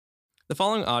The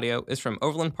following audio is from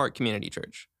Overland Park Community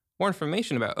Church. More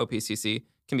information about OPCC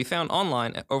can be found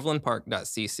online at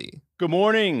overlandpark.cc. Good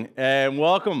morning and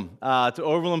welcome to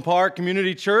Overland Park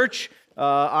Community Church.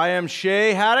 I am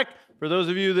Shay Haddock. For those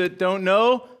of you that don't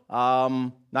know,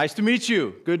 nice to meet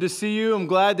you. Good to see you. I'm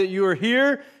glad that you are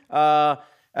here.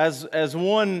 As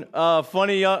one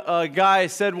funny guy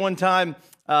said one time,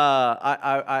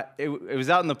 it was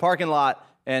out in the parking lot,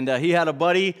 and he had a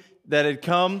buddy that had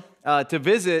come to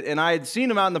visit, and I had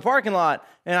seen him out in the parking lot,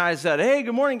 and I said, "Hey,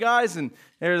 good morning, guys," and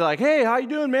they were like, "Hey, how you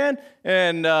doing, man?"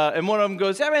 And one of them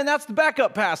goes, "Yeah, man, that's the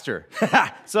backup pastor."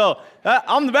 So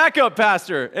I'm the backup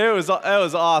pastor. It was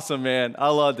awesome, man. I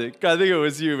loved it. I think it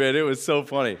was you, man. It was so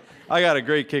funny. I got a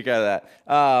great kick out of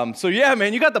that. So yeah,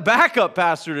 man, you got the backup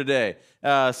pastor today.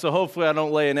 So hopefully I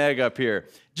don't lay an egg up here.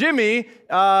 Jimmy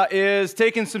is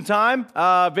taking some time,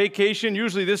 vacation,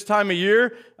 usually this time of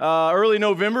year. Early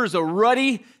November is a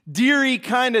ruddy, deery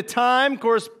kind of time. Of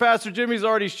course, Pastor Jimmy's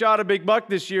already shot a big buck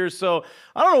this year, so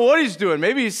I don't know what he's doing.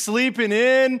 Maybe he's sleeping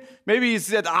in. Maybe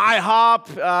he's at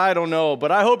IHOP. I don't know,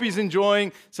 but I hope he's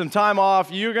enjoying some time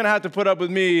off. You're going to have to put up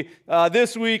with me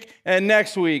this week and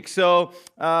next week. So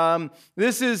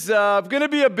this is going to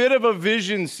be a bit of a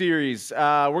vision series.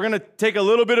 We're going to take a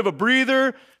little bit of a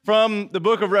breather from the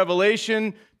book of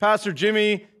Revelation. Pastor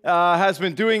Jimmy has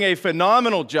been doing a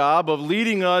phenomenal job of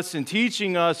leading us and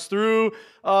teaching us through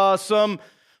some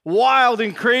wild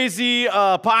and crazy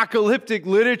apocalyptic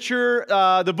literature.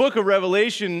 The book of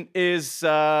Revelation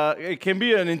it can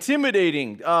be an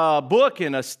intimidating book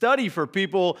and a study for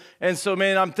people. And so,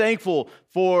 man, I'm thankful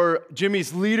for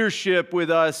Jimmy's leadership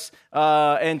with us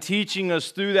and teaching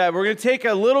us through that. We're going to take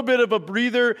a little bit of a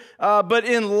breather, but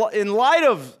in light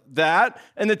of that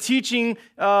and the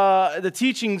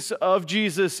teachings of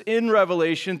Jesus in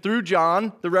Revelation through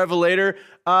John, the Revelator,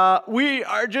 we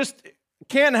are just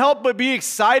can't help but be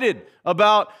excited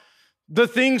about the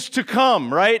things to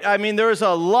come, right? I mean, there's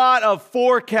a lot of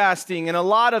forecasting and a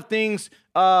lot of things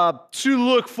to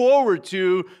look forward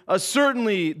to.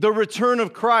 Certainly the return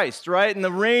of Christ, right? And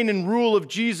the reign and rule of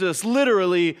Jesus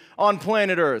literally on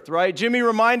planet Earth, right? Jimmy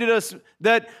reminded us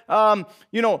that,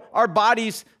 our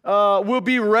bodies will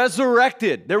be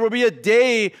resurrected. There will be a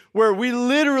day where we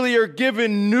literally are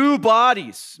given new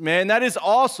bodies. Man, that is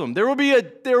awesome. There will be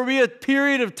a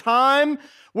period of time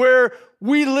where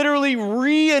we literally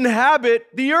re-inhabit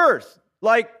the earth.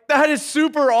 Like, that is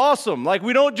super awesome. Like,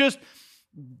 we don't just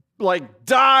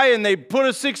die and they put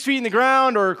us 6 feet in the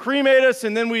ground or cremate us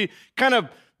and then we kind of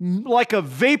like a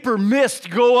vapor mist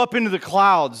go up into the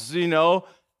clouds,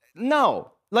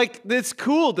 No. Like, it's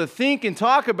cool to think and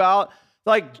talk about.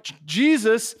 Like,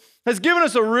 Jesus has given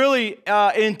us a really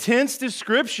intense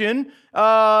description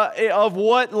of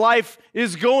what life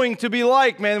is going to be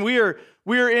like. Man, we are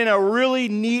in a really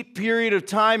neat period of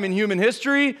time in human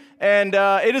history, and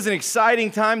it is an exciting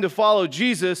time to follow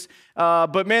Jesus.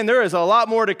 But man, there is a lot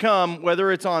more to come,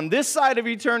 whether it's on this side of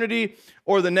eternity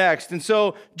or the next. And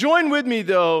so join with me,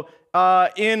 though,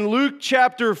 in Luke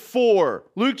chapter 4.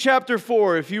 Luke chapter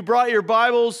 4. If you brought your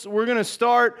Bibles, we're going to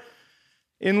start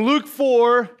in Luke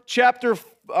chapter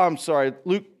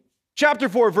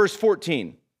 4, verse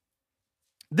 14.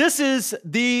 This is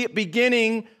the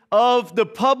beginning of the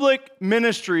public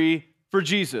ministry for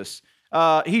Jesus.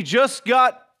 He just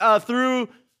got through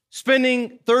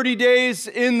spending 30 days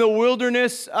in the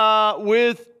wilderness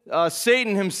with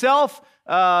Satan himself.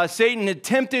 Satan had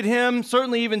tempted him,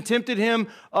 certainly even tempted him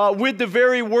with the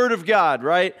very word of God,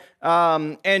 right?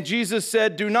 And Jesus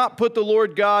said, "Do not put the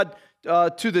Lord God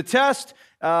to the test."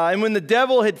 And when the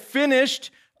devil had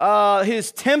finished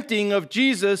his tempting of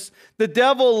Jesus, the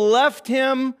devil left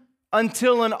him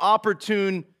until an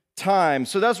opportune time.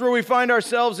 So that's where we find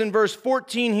ourselves in verse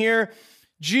 14 here.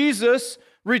 Jesus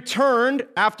returned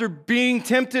after being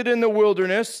tempted in the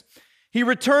wilderness. He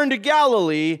returned to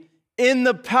Galilee in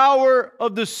the power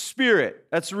of the Spirit.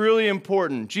 That's really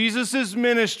important. Jesus'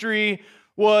 ministry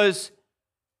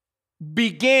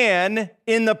began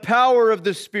in the power of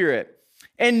the Spirit.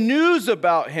 And news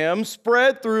about him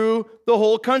spread through the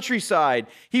whole countryside.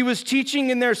 He was teaching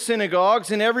in their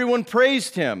synagogues, and everyone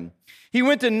praised him. He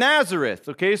went to Nazareth,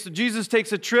 okay? So Jesus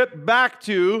takes a trip back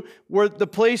to the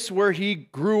place where he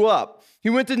grew up. He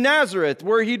went to Nazareth,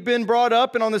 where he'd been brought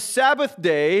up, and on the Sabbath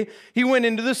day, he went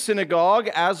into the synagogue,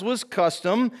 as was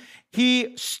custom.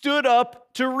 He stood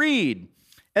up to read,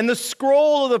 and the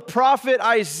scroll of the prophet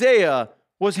Isaiah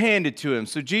was handed to him.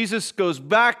 So Jesus goes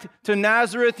back to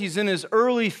Nazareth. He's in his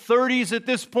early 30s at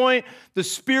this point. The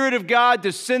Spirit of God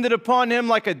descended upon him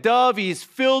like a dove. He's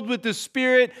filled with the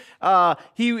Spirit.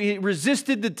 He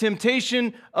resisted the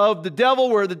temptation of the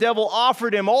devil, where the devil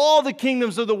offered him all the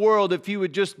kingdoms of the world if he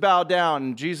would just bow down.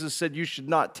 And Jesus said, you should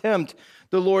not tempt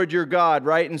the Lord your God,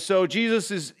 right? And so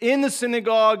Jesus is in the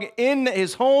synagogue in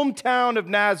his hometown of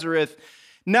Nazareth,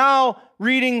 now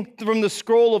reading from the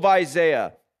scroll of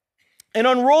Isaiah. And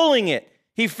unrolling it,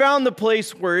 he found the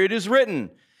place where it is written,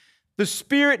 the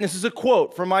Spirit, and this is a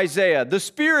quote from Isaiah, the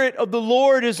Spirit of the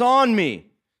Lord is on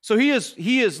me. So he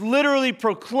is literally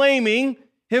proclaiming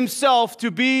himself to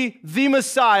be the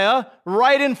Messiah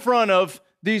right in front of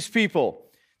these people.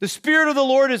 The Spirit of the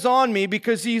Lord is on me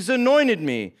because he's anointed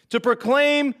me to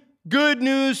proclaim good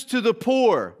news to the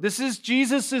poor. This is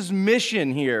Jesus'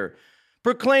 mission here.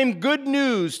 Proclaim good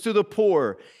news to the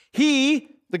poor.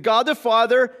 He, the God the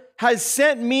Father, has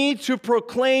sent me to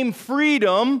proclaim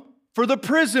freedom for the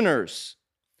prisoners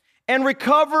and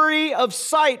recovery of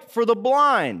sight for the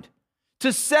blind,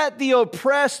 to set the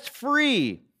oppressed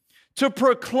free, to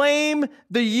proclaim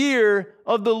the year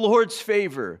of the Lord's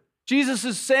favor. Jesus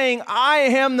is saying, I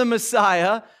am the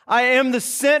Messiah. I am the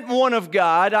sent one of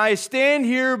God. I stand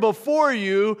here before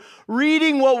you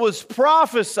reading what was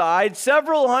prophesied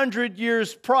several hundred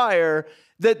years prior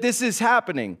that this is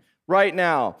happening right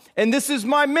now. And this is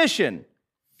my mission.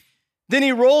 Then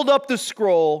he rolled up the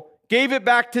scroll, gave it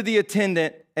back to the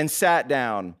attendant, and sat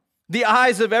down. The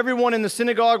eyes of everyone in the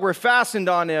synagogue were fastened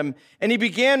on him, and he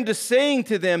began to saying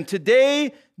to them,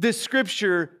 today this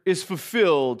scripture is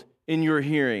fulfilled in your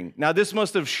hearing. Now this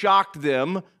must have shocked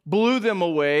them, blew them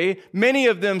away, many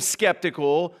of them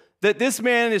skeptical, that this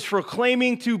man is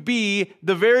proclaiming to be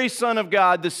the very Son of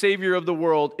God, the Savior of the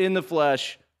world in the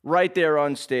flesh, right there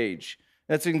on stage.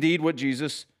 That's indeed what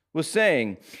Jesus was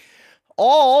saying.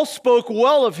 All spoke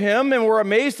well of him and were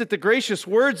amazed at the gracious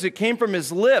words that came from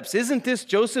his lips. Isn't this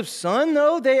Joseph's son,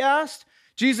 though? They asked.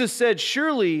 Jesus said,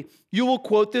 surely you will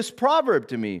quote this proverb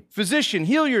to me. Physician,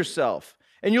 heal yourself.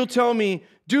 And you'll tell me,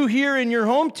 do here in your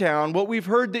hometown what we've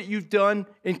heard that you've done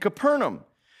in Capernaum.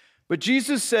 But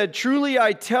Jesus said, truly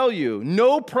I tell you,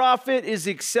 no prophet is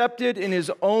accepted in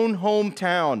his own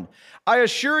hometown. I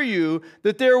assure you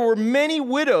that there were many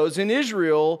widows in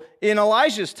Israel in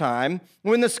Elijah's time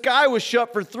when the sky was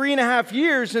shut for 3.5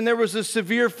 years and there was a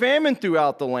severe famine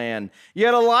throughout the land.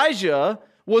 Yet Elijah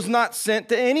was not sent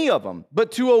to any of them,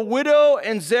 but to a widow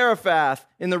in Zarephath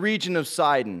in the region of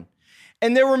Sidon.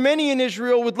 And there were many in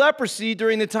Israel with leprosy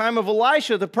during the time of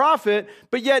Elisha the prophet,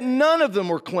 but yet none of them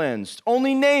were cleansed,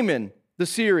 only Naaman the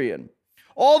Syrian.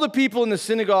 All the people in the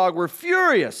synagogue were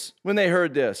furious when they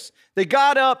heard this. They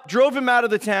got up, drove him out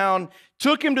of the town,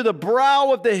 took him to the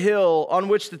brow of the hill on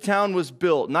which the town was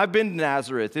built. And I've been to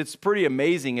Nazareth. It's pretty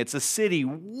amazing. It's a city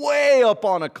way up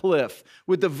on a cliff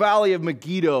with the valley of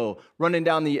Megiddo running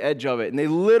down the edge of it. And they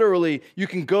literally, you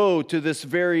can go to this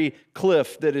very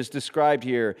cliff that is described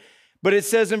here. But it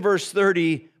says in verse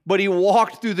 30, but he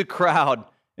walked through the crowd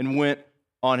and went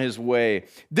on his way.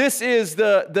 This is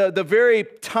the very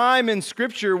time in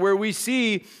Scripture where we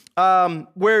see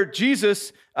where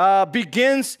Jesus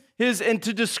begins and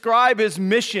to describe his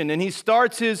mission, and he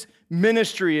starts his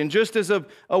ministry. And just as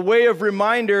a way of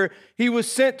reminder, he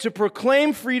was sent to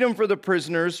proclaim freedom for the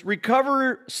prisoners,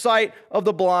 recover sight of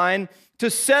the blind,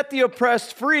 to set the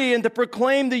oppressed free, and to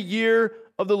proclaim the year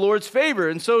of the Lord's favor.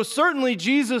 And so certainly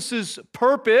Jesus'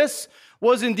 purpose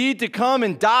was indeed to come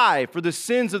and die for the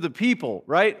sins of the people,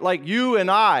 right? Like you and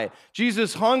I.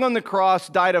 Jesus hung on the cross,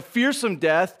 died a fearsome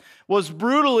death, was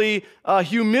brutally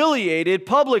humiliated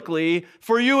publicly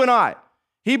for you and I.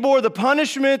 He bore the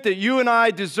punishment that you and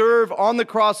I deserve on the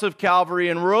cross of Calvary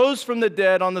and rose from the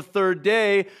dead on the third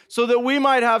day so that we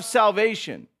might have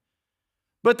salvation.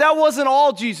 But that wasn't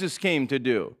all Jesus came to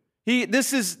do.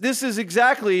 This is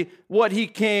exactly what he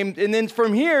came. And then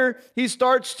from here, he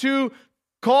starts to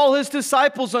call his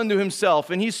disciples unto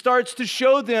himself, and he starts to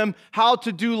show them how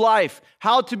to do life,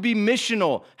 how to be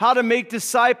missional, how to make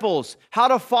disciples, how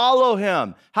to follow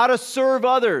him, how to serve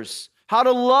others, how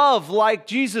to love like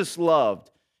Jesus loved.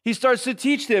 He starts to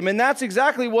teach them, and that's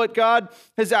exactly what God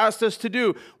has asked us to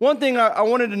do. One thing I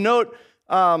wanted to note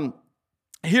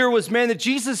here was, man, that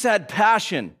Jesus had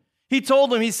passion. He told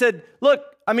them, he said, look,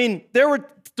 I mean, there were,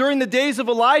 during the days of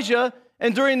Elijah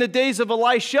and during the days of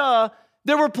Elisha,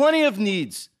 there were plenty of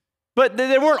needs, but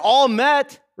they weren't all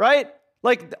met, right?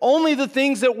 Like only the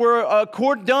things that were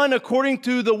done according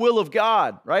to the will of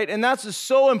God, right? And that's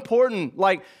so important.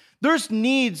 Like there's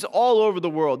needs all over the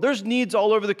world. There's needs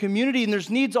all over the community, and there's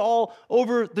needs all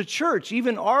over the church,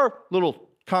 even our little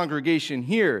congregation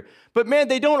here. But man,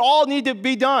 they don't all need to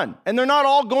be done, and they're not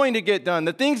all going to get done.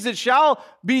 The things that shall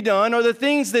be done are the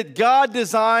things that God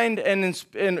designed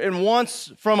and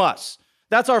wants from us.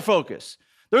 That's our focus.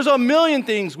 There's a million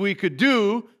things we could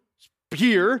do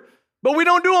here, but we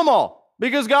don't do them all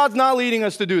because God's not leading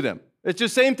us to do them. It's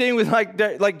just the same thing with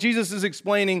like Jesus is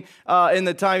explaining in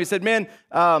the time. He said, man,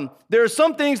 there are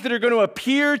some things that are going to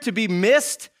appear to be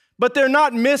missed, but they're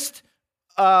not missed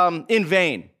in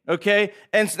vain, okay?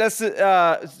 And that's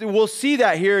we'll see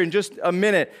that here in just a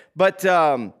minute. But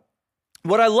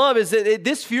what I love is that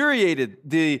this infuriated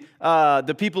the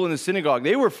people in the synagogue.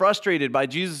 They were frustrated by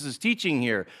Jesus' teaching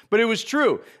here, but it was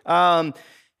true.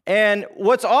 And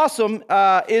what's awesome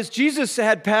is Jesus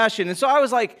had passion. And so I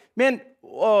was like, man,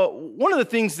 one of the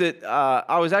things that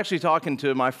I was actually talking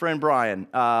to my friend Brian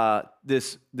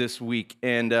this week,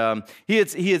 and he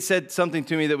had said something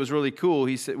to me that was really cool.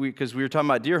 He said because we were talking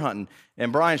about deer hunting,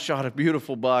 and Brian shot a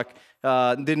beautiful buck,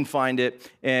 didn't find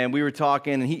it, and we were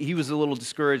talking, and he was a little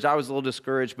discouraged. I was a little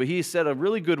discouraged, but he said a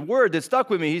really good word that stuck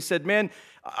with me. He said, "Man,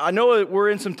 I know we're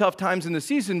in some tough times in the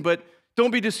season, but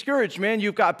don't be discouraged, man.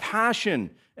 You've got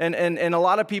passion." And a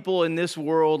lot of people in this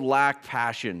world lack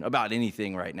passion about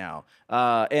anything right now.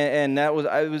 And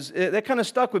that kind of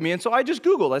stuck with me. And so I just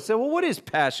Googled. I said, well, what is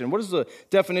passion? What is the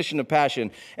definition of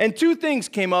passion? And two things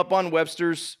came up on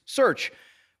Webster's search.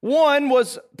 One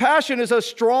was passion is a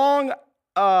strong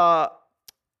and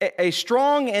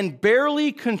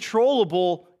barely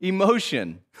controllable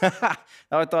emotion.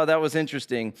 I thought that was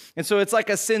interesting. And so it's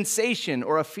like a sensation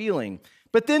or a feeling.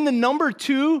 But then the number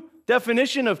two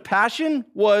definition of passion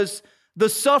was the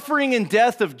suffering and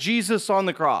death of Jesus on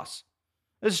the cross.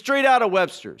 It's straight out of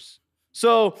Webster's.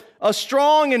 So a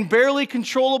strong and barely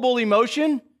controllable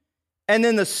emotion, and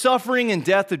then the suffering and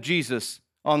death of Jesus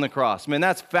on the cross. Man,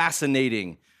 that's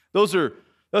fascinating. Those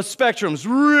spectrum's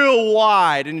real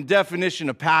wide in the definition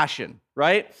of passion,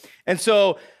 right? And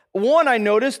so one I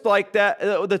noticed like that,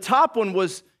 the top one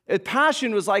was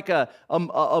passion was like an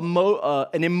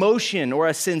emotion or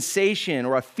a sensation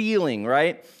or a feeling,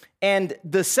 right? And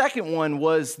the second one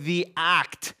was the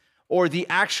act or the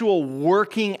actual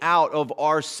working out of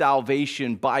our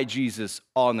salvation by Jesus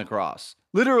on the cross.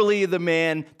 Literally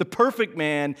the perfect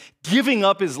man, giving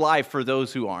up his life for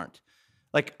those who aren't.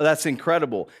 Like, that's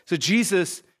incredible. So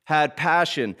Jesus had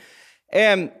passion.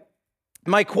 And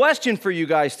my question for you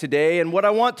guys today, and what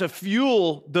I want to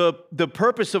fuel the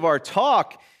purpose of our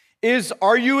talk is,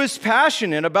 are you as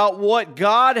passionate about what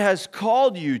God has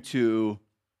called you to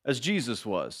as Jesus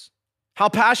was? How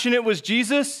passionate was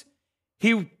Jesus?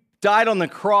 He died on the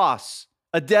cross,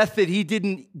 a death that he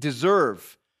didn't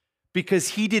deserve because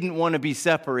he didn't want to be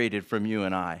separated from you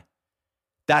and I.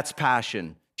 That's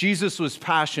passion. Jesus was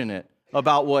passionate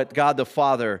about what God the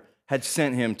Father had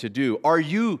sent him to do. Are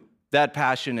you that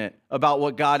passionate about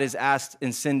what God has asked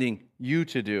and sending you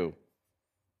to do?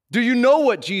 Do you know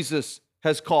what Jesus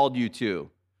has called you to?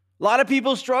 A lot of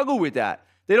people struggle with that.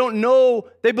 They don't know.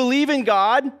 They believe in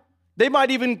God. They might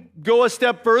even go a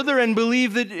step further and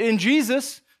believe that in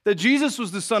Jesus, that Jesus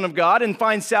was the Son of God and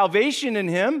find salvation in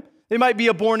him. They might be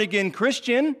a born-again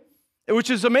Christian, which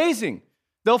is amazing.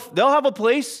 They'll have a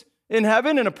place in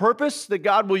heaven and a purpose that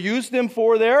God will use them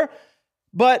for there,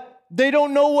 but they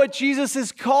don't know what Jesus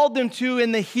has called them to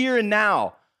in the here and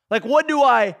now. Like, what do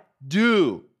I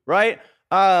do, right?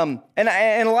 And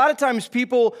a lot of times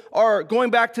people are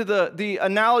going back to the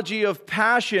analogy of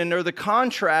passion or the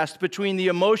contrast between the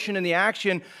emotion and the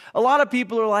action. A lot of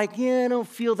people are like, yeah, I don't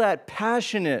feel that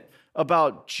passionate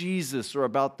about Jesus or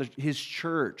about his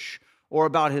church or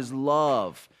about his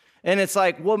love. And it's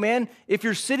like, well, man, if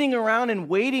you're sitting around and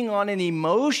waiting on an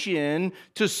emotion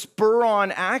to spur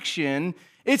on action,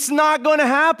 it's not going to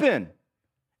happen.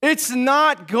 It's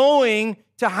not going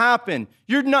to happen.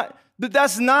 But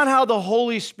that's not how the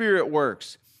Holy Spirit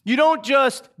works. You don't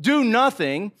just do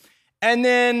nothing, and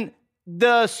then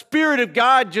the Spirit of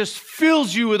God just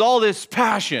fills you with all this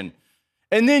passion,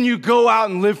 and then you go out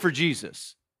and live for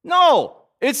Jesus. No,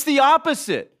 it's the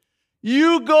opposite.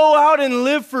 You go out and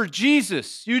live for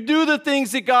Jesus. You do the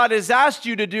things that God has asked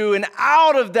you to do, and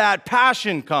out of that,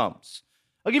 passion comes.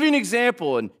 I'll give you an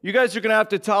example, and you guys are going to have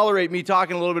to tolerate me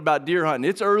talking a little bit about deer hunting.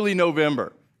 It's early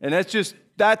November, and that's just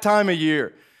that time of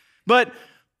year. But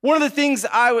one of the things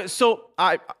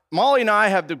Molly and I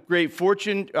have the great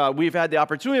fortune, we've had the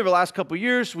opportunity over the last couple of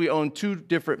years. We own 2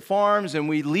 different farms, and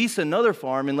we lease another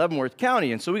farm in Leavenworth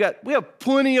County. And so we have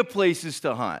plenty of places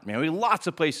to hunt, man. We have lots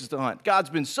of places to hunt. God's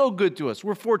been so good to us.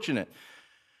 We're fortunate.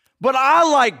 But I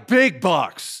like big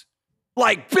bucks,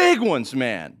 like big ones,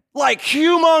 man, like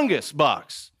humongous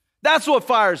bucks. That's what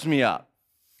fires me up.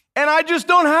 And I just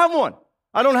don't have one.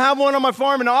 I don't have one on my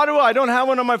farm in Ottawa. I don't have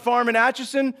one on my farm in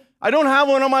Atchison. I don't have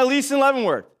one on my lease in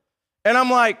Leavenworth. And I'm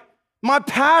like, my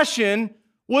passion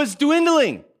was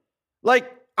dwindling. And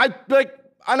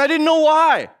I didn't know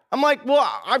why. I'm like,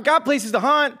 well, I've got places to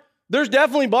hunt. There's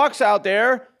definitely bucks out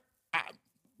there.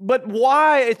 But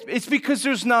why? It's because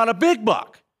there's not a big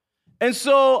buck. And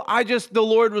so the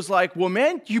Lord was like, well,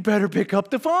 man, you better pick up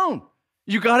the phone.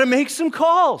 You got to make some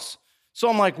calls. So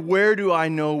I'm like, where do I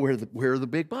know where the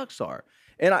big bucks are?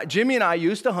 And Jimmy and I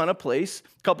used to hunt a place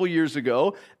a couple years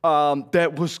ago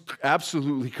that was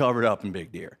absolutely covered up in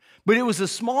big deer. But it was a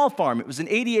small farm. It was an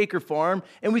 80-acre farm,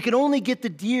 and we could only get the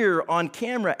deer on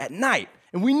camera at night.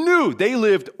 And we knew they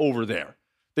lived over there.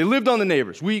 They lived on the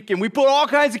neighbors. We put all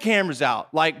kinds of cameras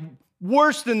out, like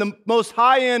worse than the most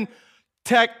high-end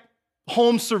tech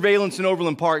home surveillance in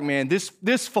Overland Park, man.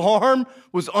 This farm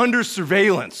was under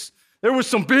surveillance. There was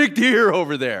some big deer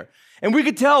over there. And we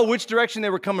could tell which direction they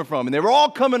were coming from. And they were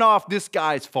all coming off this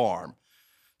guy's farm.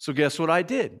 So guess what I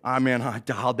did? I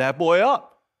dialed that boy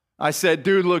up. I said,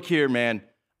 dude, look here, man.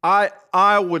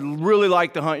 I would really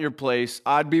like to hunt your place.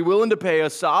 I'd be willing to pay a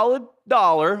solid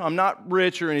 $1. I'm not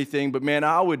rich or anything, but man,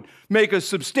 I would make a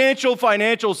substantial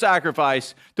financial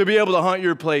sacrifice to be able to hunt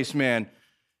your place, man.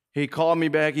 He called me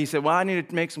back. He said, well, I need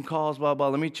to make some calls, blah, blah.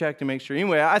 Let me check to make sure.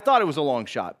 Anyway, I thought it was a long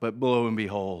shot, but lo and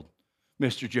behold,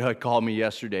 Mr. Judd called me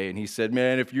yesterday, and he said,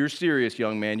 man, if you're serious,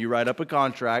 young man, you write up a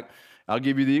contract. I'll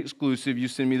give you the exclusive. You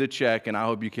send me the check, and I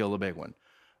hope you kill the big one.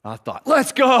 I thought,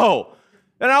 let's go.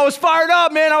 And I was fired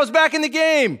up, man. I was back in the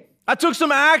game. I took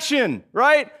some action,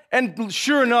 right? And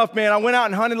sure enough, man, I went out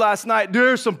and hunted last night.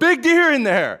 There's some big deer in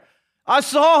there. I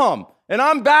saw them, and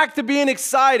I'm back to being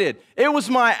excited. It was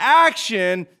my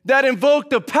action that invoked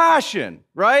the passion,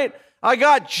 right? I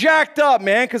got jacked up,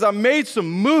 man, because I made some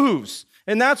moves.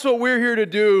 And that's what we're here to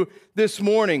do this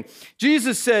morning.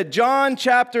 Jesus said, John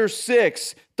chapter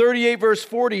 6, 38 verse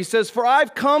 40, he says, for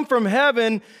I've come from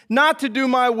heaven not to do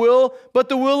my will, but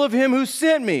the will of him who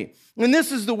sent me. And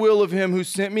this is the will of him who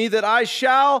sent me, that I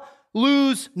shall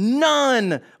lose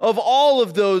none of all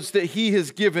of those that he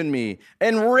has given me,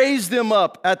 and raise them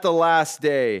up at the last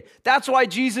day. That's why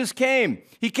Jesus came.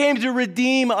 He came to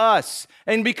redeem us.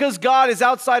 And because God is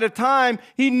outside of time,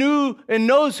 he knew and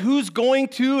knows who's going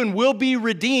to and will be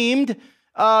redeemed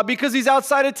because he's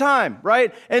outside of time,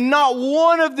 right? And not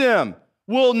one of them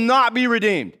will not be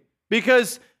redeemed,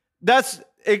 because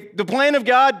the plan of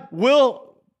God will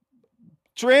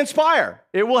transpire.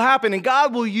 It will happen, and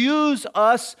God will use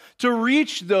us to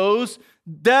reach those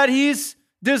that he's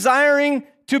desiring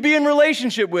to be in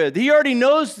relationship with. He already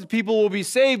knows that people will be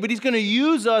saved, but he's going to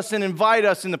use us and invite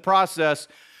us in the process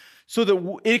so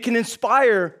that it can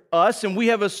inspire us, and we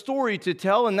have a story to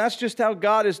tell, and that's just how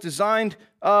God has designed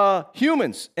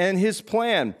humans and his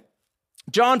plan.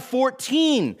 John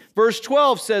 14, verse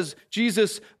 12 says,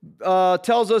 Jesus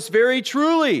tells us, very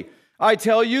truly, I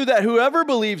tell you that whoever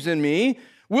believes in me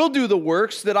will do the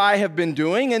works that I have been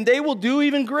doing, and they will do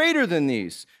even greater than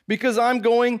these, because I'm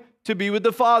going to be with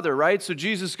the Father, right? So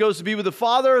Jesus goes to be with the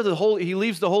Father. He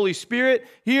leaves the Holy Spirit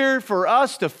here for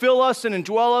us to fill us and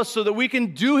indwell us so that we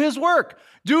can do his work.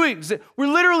 We're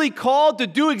literally called to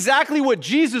do exactly what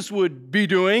Jesus would be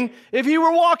doing if he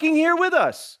were walking here with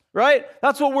us, right?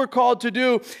 That's what we're called to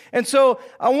do. And so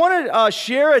I want to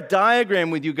share a diagram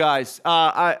with you guys.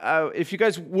 If you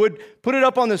guys would put it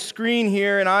up on the screen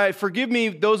here, and forgive me,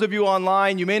 those of you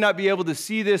online, you may not be able to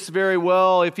see this very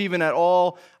well, if even at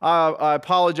all. I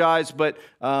apologize, but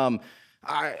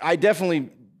I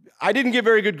didn't get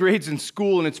very good grades in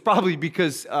school, and it's probably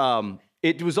because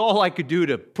it was all I could do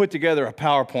to put together a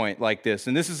PowerPoint like this.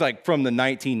 And this is like from the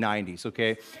 1990s,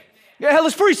 okay? Yeah, it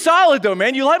looks pretty solid though,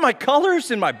 man. You like my colors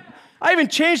and I even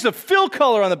changed the fill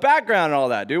color on the background and all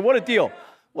that, dude. What a deal.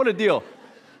 What a deal.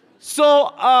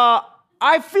 So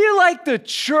I feel like the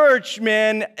church,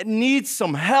 man, needs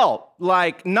some help.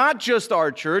 Like not just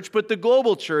our church, but the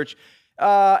global church.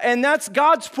 And that's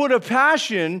God's put a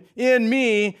passion in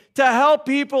me to help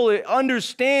people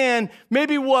understand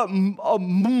maybe what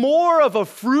more of a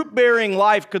fruit-bearing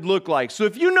life could look like. So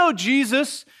if you know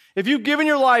Jesus, if you've given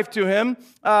your life to him,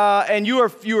 and you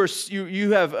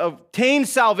have obtained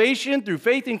salvation through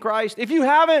faith in Christ, if you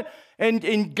haven't,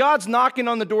 and God's knocking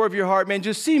on the door of your heart, man,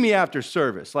 just see me after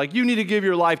service. Like, you need to give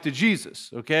your life to Jesus,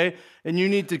 okay? And you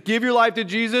need to give your life to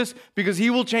Jesus because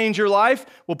he will change your life.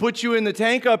 We'll put you in the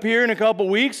tank up here in a couple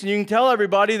weeks, and you can tell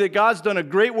everybody that God's done a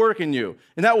great work in you,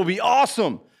 and that will be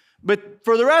awesome. But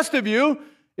for the rest of you,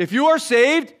 if you are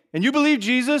saved and you believe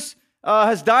Jesus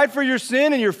has died for your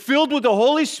sin and you're filled with the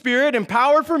Holy Spirit,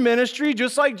 empowered for ministry,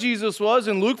 just like Jesus was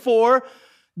in Luke 4,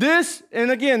 This,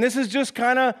 and again, this is just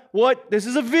kind of this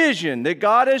is a vision that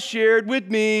God has shared with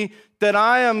me that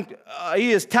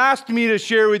He has tasked me to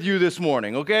share with you this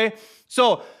morning, okay?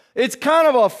 So it's kind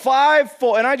of a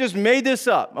fivefold, and I just made this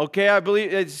up, okay? I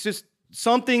believe it's just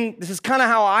something, this is kind of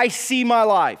how I see my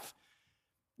life.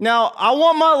 Now, I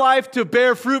want my life to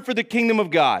bear fruit for the kingdom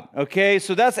of God, okay?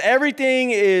 So that's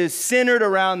everything is centered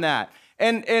around that.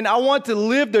 And I want to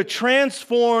live the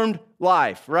transformed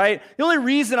life, right? The only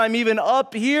reason I'm even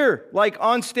up here, like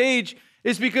on stage,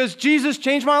 is because Jesus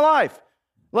changed my life.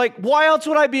 Like, why else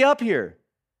would I be up here?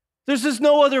 There's just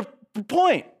no other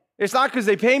point. It's not because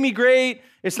they pay me great.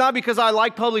 It's not because I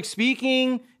like public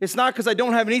speaking. It's not because I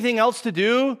don't have anything else to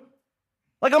do.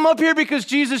 Like, I'm up here because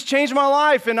Jesus changed my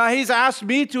life, and He's asked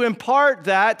me to impart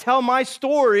that, tell my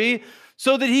story,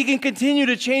 so that He can continue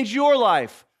to change your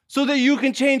life, so that you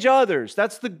can change others.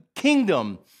 That's the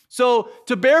kingdom. So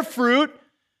to bear fruit,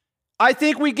 I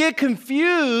think we get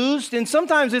confused, and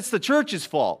sometimes it's the church's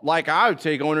fault. Like, I would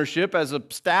take ownership as a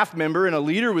staff member and a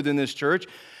leader within this church.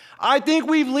 I think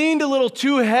we've leaned a little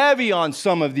too heavy on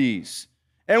some of these,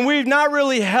 and we've not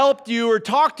really helped you or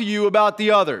talked to you about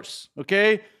the others,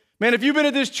 okay? Man, if you've been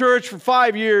at this church for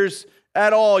 5 years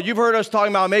at all, you've heard us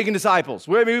talking about making disciples.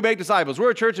 We make disciples.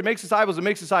 We're a church that makes disciples and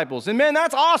makes disciples. And man,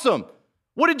 that's awesome.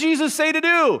 What did Jesus say to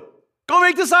do? Go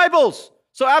make disciples.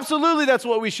 So absolutely that's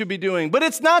what we should be doing. But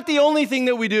it's not the only thing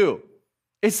that we do.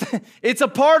 It's a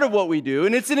part of what we do,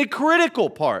 and it's a critical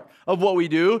part of what we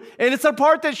do, and it's a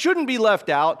part that shouldn't be left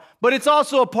out, but it's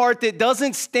also a part that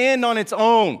doesn't stand on its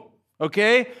own,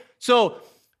 okay? So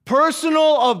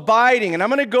personal abiding, and I'm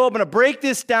going to break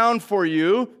this down for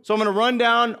you. So I'm going to run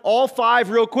down all 5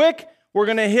 real quick. We're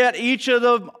going to hit each of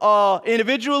them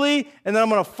individually, and then I'm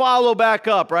going to follow back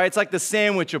up, right? It's like the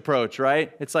sandwich approach,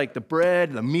 right? It's like the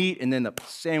bread, the meat, and then the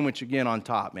sandwich again on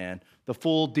top, man. The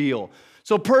full deal.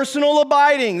 So personal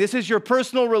abiding, this is your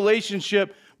personal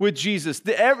relationship with Jesus.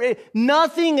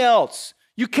 Nothing else.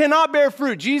 You cannot bear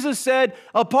fruit. Jesus said,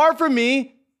 apart from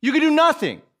me, you can do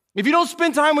nothing. If you don't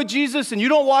spend time with Jesus and you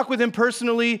don't walk with Him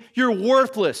personally, you're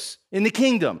worthless in the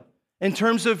kingdom in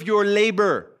terms of your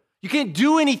labor. You can't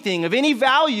do anything of any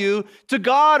value to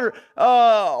God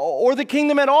or the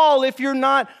kingdom at all if you're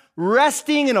not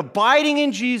resting and abiding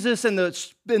in Jesus and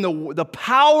the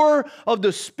power of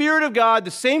the Spirit of God,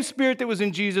 the same Spirit that was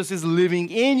in Jesus, is living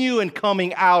in you and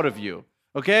coming out of you.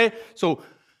 Okay? So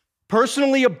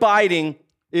personally abiding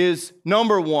is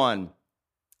number 1.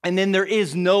 And then there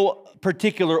is no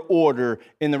particular order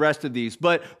in the rest of these.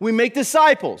 But we make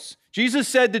disciples. Jesus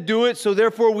said to do it, so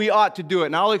therefore we ought to do it.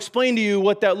 And I'll explain to you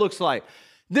what that looks like.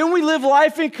 Then we live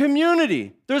life in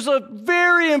community. There's a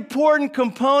very important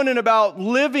component about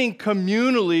living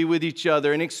communally with each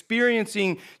other and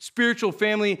experiencing spiritual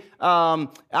family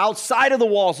outside of the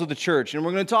walls of the church. And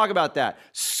we're going to talk about that.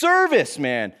 Service,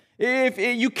 man. If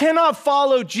you cannot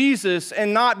follow Jesus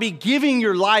and not be giving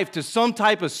your life to some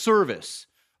type of service,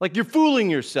 like you're fooling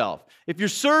yourself. If you're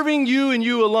serving you and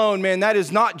you alone, man, that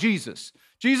is not Jesus.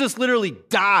 Jesus literally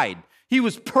died. He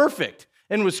was perfect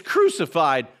and was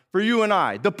crucified for you and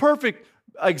I, the perfect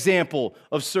example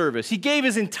of service. He gave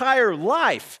His entire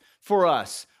life for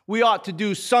us. We ought to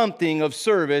do something of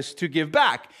service to give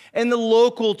back. And the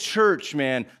local church,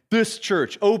 man, this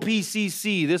church,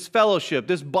 OPCC, this fellowship,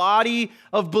 this body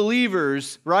of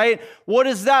believers, right? What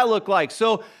does that look like?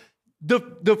 So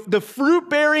the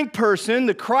fruit-bearing person,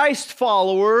 the Christ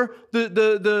follower,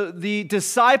 the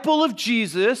disciple of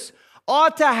Jesus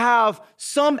ought to have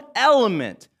some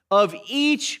element of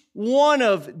each one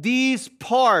of these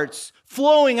parts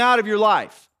flowing out of your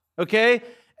life, okay?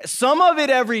 Some of it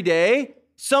every day,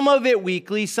 some of it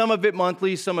weekly, some of it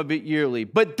monthly, some of it yearly.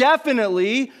 But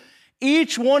definitely,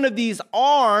 each one of these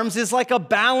arms is like a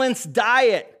balanced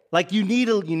diet. Like you need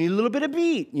a little bit of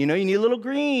meat, you need a little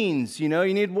greens, you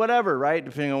need whatever, right?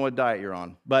 Depending on what diet you're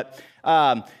on. But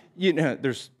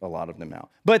there's a lot of them now.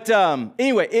 But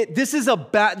anyway, this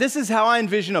is how I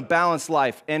envision a balanced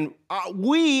life. And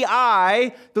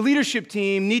the leadership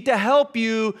team, need to help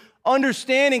you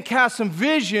understand and cast some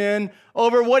vision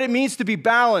over what it means to be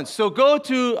balanced. So go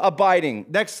to abiding.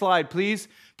 Next slide, please.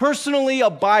 Personally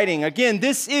abiding. Again,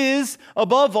 this is,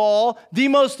 above all, the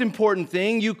most important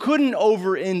thing. You couldn't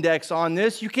over-index on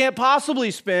this. You can't possibly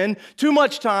spend too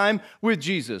much time with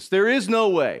Jesus. There is no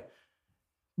way.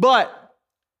 But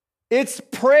it's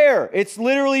prayer. It's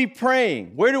literally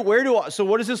praying. So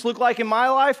what does this look like in my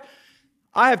life?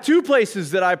 I have 2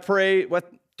 places that I pray,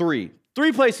 three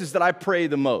places that I pray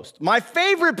the most. My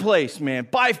favorite place, man,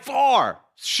 by far,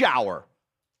 shower.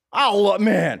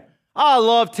 I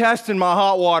love testing my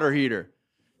hot water heater.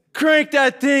 Crank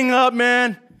that thing up,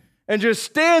 man, and just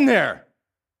stand there.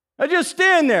 I just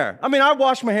stand there. I mean, I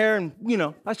wash my hair and,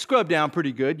 I scrub down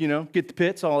pretty good, get the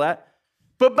pits, all that.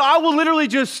 But I will literally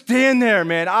just stand there,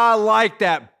 man. I like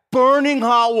that burning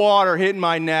hot water hitting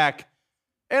my neck.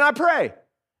 And I pray.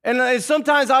 And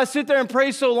sometimes I sit there and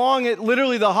pray so long,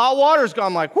 literally the hot water's gone.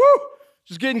 I'm like, whoo,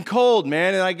 just getting cold,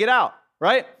 man. And I get out,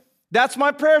 right? That's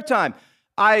my prayer time.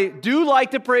 I do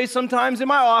like to pray sometimes in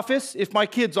my office if my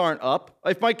kids aren't up.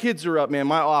 If my kids are up, man,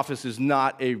 my office is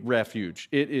not a refuge.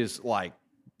 It is like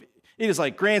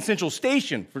Grand Central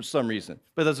Station for some reason,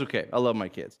 but that's okay. I love my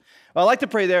kids. I like to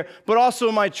pray there, but also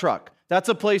in my truck. That's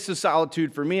a place of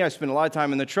solitude for me. I spend a lot of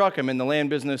time in the truck. I'm in the land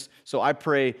business, so I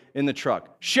pray in the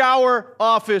truck. Shower,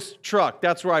 office, truck.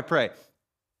 That's where I pray.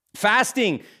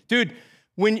 Fasting. Dude,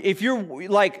 if you're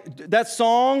like that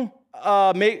song,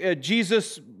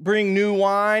 Jesus bring new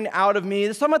wine out of me.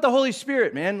 It's talking about the Holy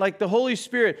Spirit, man. Like the Holy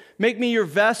Spirit, make me your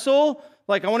vessel.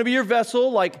 Like I want to be your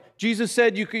vessel. Like Jesus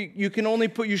said, you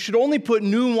should only put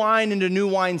new wine into new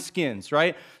wine skins,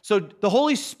 right? So the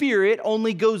Holy Spirit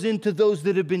only goes into those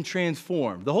that have been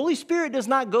transformed. The Holy Spirit does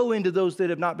not go into those that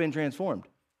have not been transformed.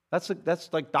 That's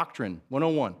like doctrine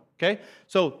 101, okay?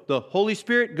 So the Holy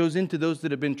Spirit goes into those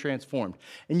that have been transformed.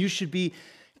 And you should be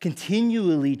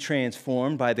continually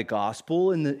transformed by the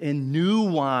gospel and new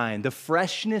wine. The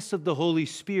freshness of the Holy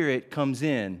Spirit comes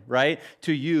in, right,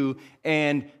 to you,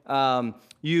 and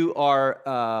you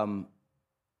are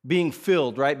being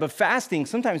filled, right? But fasting,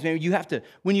 sometimes, man, you have to,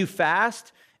 when you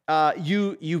fast,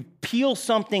 you peel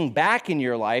something back in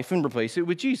your life and replace it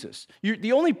with Jesus.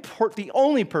 The only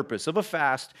purpose of a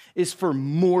fast is for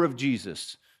more of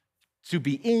Jesus to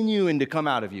be in you and to come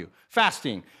out of you.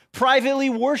 Fasting,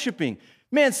 privately worshiping.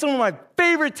 Man, some of my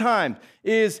favorite time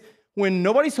is when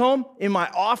nobody's home in my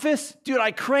office. Dude,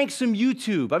 I crank some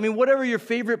YouTube. I mean, whatever your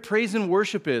favorite praise and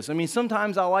worship is. I mean,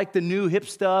 sometimes I like the new hip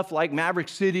stuff like Maverick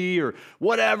City or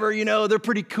whatever, they're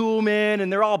pretty cool, man,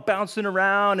 and they're all bouncing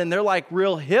around and they're like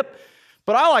real hip.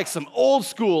 But I like some old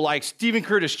school like Stephen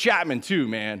Curtis Chapman too,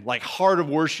 man, like Heart of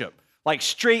Worship, like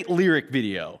straight lyric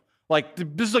video. Like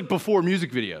this is like before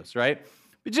music videos, right?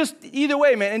 But just either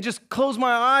way, man, and just close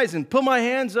my eyes and put my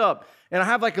hands up. And I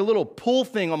have like a little pull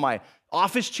thing on my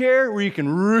office chair where you can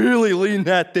really lean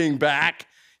that thing back.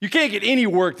 You can't get any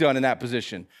work done in that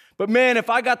position. But man, if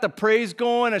I got the praise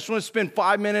going, I just want to spend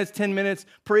 5 minutes, 10 minutes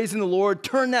praising the Lord,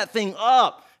 turn that thing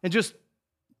up and just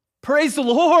praise the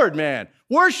Lord, man.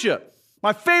 Worship.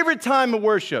 My favorite time of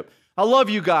worship. I love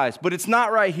you guys, but it's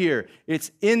not right here.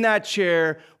 It's in that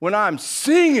chair when I'm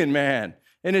singing, man.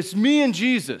 And it's me and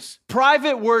Jesus.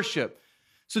 Private worship.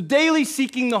 So daily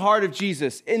seeking the heart of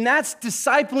Jesus, and that's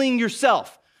discipling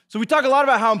yourself. So we talk a lot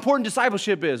about how important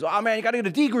discipleship is. Oh man, you got to get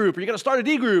a D group, or you got to start a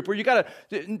D group, or you got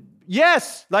to,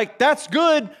 yes, like that's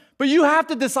good, but you have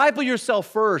to disciple yourself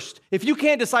first. If you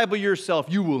can't disciple yourself,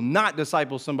 you will not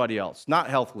disciple somebody else, not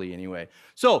healthily anyway.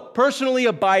 So personally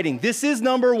abiding, this is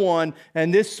number one,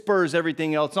 and this spurs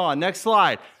everything else on. Next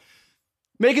slide.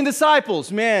 Making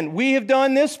disciples, man, we have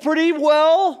done this pretty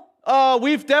well.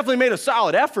 We've definitely made a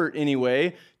solid effort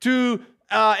anyway to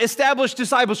establish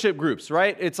discipleship groups,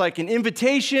 right? It's like an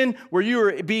invitation where you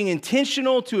are being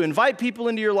intentional to invite people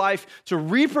into your life to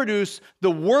reproduce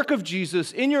the work of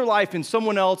Jesus in your life in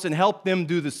someone else and help them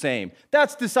do the same.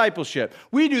 That's discipleship.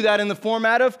 We do that in the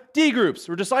format of D groups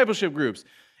or discipleship groups.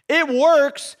 It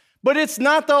works, but it's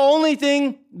not the only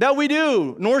thing that we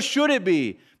do, nor should it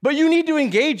be. But you need to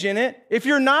engage in it. If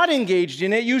you're not engaged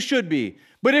in it, you should be.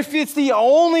 But if it's the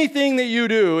only thing that you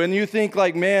do and you think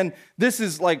like, man, this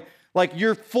is like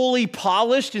you're fully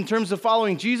polished in terms of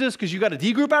following Jesus because you got a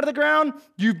D group out of the ground,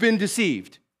 you've been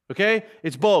deceived, okay?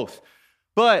 It's both.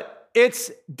 But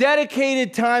it's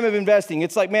dedicated time of investing.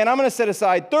 It's like, man, I'm going to set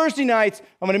aside Thursday nights,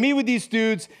 I'm going to meet with these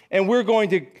dudes, and we're going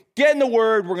to get in the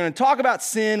Word, we're going to talk about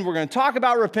sin, we're going to talk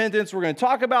about repentance, we're going to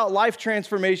talk about life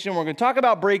transformation, we're going to talk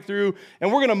about breakthrough,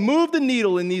 and we're going to move the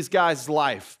needle in these guys'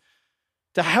 life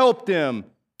to help them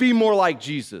be more like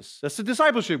Jesus. That's the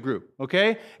discipleship group,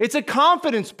 okay? It's a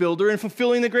confidence builder in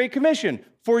fulfilling the Great Commission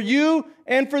for you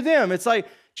and for them. It's like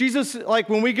Jesus, like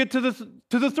when we get to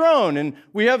the throne and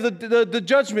we have the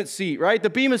judgment seat, right? The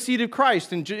bema seat of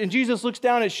Christ. And Jesus looks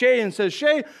down at Shay and says,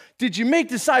 Shay, did you make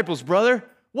disciples, brother?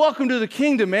 Welcome to the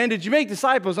kingdom, man. Did you make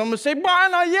disciples? I'm going to say,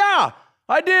 yeah,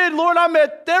 I did, Lord. I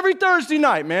met every Thursday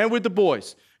night, man, with the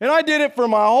boys. And I did it for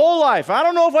my whole life. I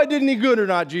don't know if I did any good or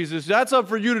not, Jesus. That's up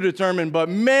for you to determine. But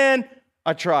man,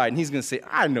 I tried. And he's going to say,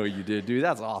 I know you did, dude.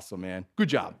 That's awesome, man. Good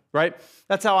job, right?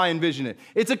 That's how I envision it.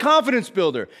 It's a confidence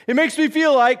builder. It makes me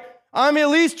feel like I'm at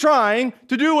least trying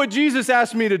to do what Jesus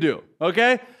asked me to do,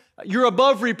 okay? You're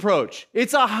above reproach.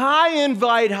 It's a high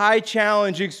invite, high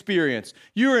challenge experience.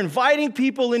 You're inviting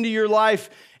people into your life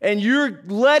and you're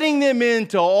letting them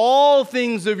into all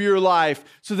things of your life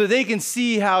so that they can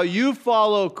see how you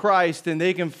follow Christ and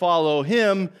they can follow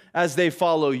him as they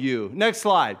follow you. Next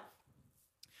slide.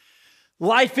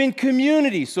 Life in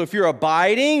community. So if you're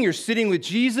abiding, you're sitting with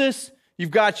Jesus, you've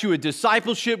got you a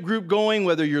discipleship group going,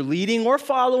 whether you're leading or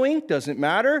following, doesn't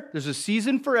matter. There's a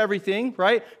season for everything,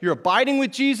 right? You're abiding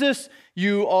with Jesus.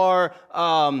 You are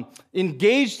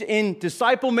engaged in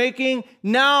disciple making.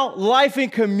 Now life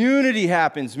in community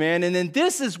happens, man. And then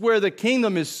this is where the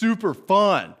kingdom is super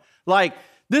fun. Like,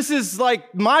 this is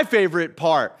like my favorite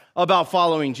part about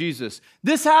following Jesus.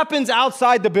 This happens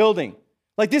outside the building.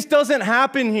 Like, this doesn't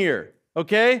happen here,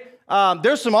 okay?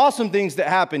 There's some awesome things that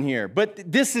happen here,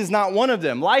 but this is not one of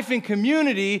them. Life in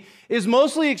community is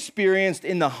mostly experienced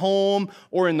in the home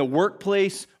or in the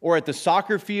workplace or at the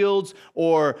soccer fields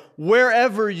or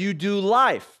wherever you do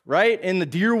life, right? In the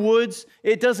deer woods,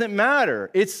 it doesn't matter.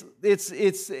 It's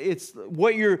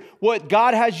what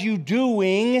God has you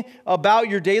doing about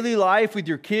your daily life with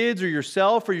your kids or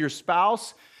yourself or your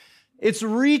spouse. It's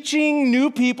reaching new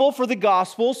people for the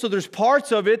gospel, so there's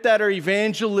parts of it that are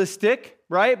evangelistic,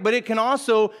 right? But it can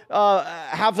also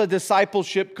have a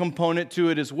discipleship component to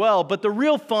it as well. But the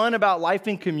real fun about life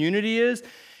in community is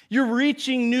you're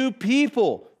reaching new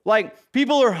people. Like,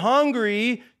 people are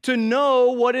hungry to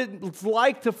know what it's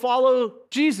like to follow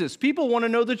Jesus. People want to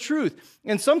know the truth.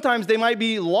 And sometimes they might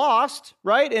be lost,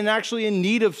 right, and actually in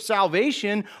need of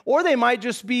salvation, or they might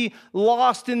just be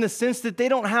lost in the sense that they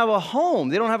don't have a home.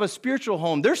 They don't have a spiritual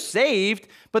home. They're saved,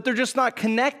 but they're just not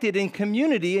connected in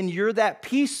community, and you're that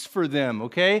piece for them,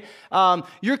 okay?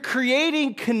 You're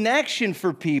creating connection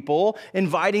for people,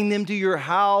 inviting them to your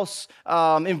house,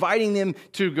 inviting them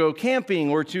to go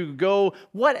camping or to go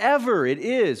whatever it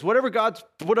is, what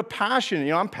a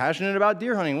passion. I'm passionate about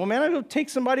deer hunting. Well, man, I go take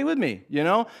somebody with me,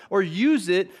 or use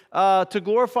it to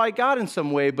glorify God in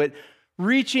some way. But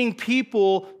reaching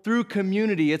people through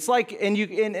community. It's like, and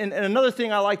another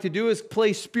thing I like to do is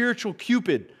play spiritual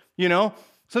Cupid,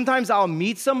 Sometimes I'll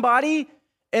meet somebody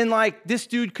and like, this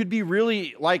dude could be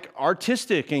really like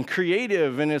artistic and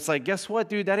creative. And it's like, guess what,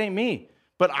 dude, that ain't me.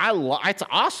 But it's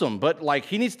awesome. But like,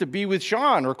 he needs to be with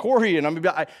Sean or Corey. And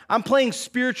I'm playing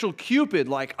spiritual Cupid.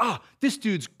 Like, this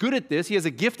dude's good at this. He has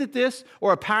a gift at this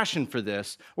or a passion for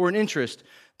this or an interest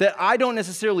that I don't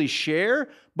necessarily share,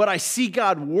 but I see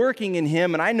God working in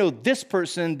him. And I know this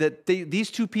person that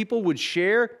these two people would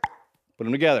share, put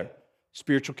them together.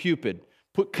 Spiritual Cupid.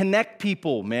 Connect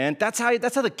people, man. That's how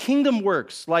the kingdom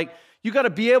works. Like, you got to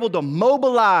be able to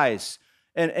mobilize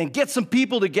and get some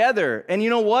people together. And you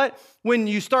know what? When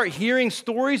you start hearing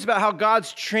stories about how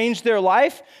God's changed their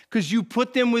life because you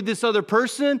put them with this other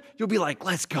person, you'll be like,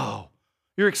 let's go.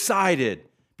 You're excited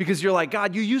because you're like,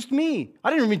 God, you used me. I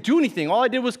didn't even do anything. All I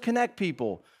did was connect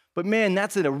people. But man,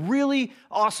 that's a really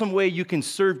awesome way you can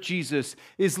serve Jesus,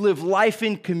 is live life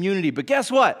in community. But guess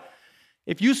what?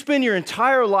 If you spend your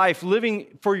entire life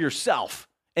living for yourself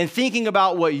and thinking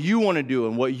about what you want to do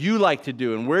and what you like to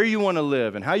do and where you want to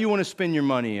live and how you want to spend your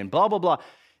money and blah, blah, blah,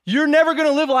 you're never going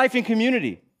to live life in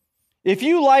community. If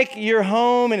you like your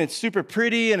home and it's super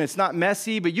pretty and it's not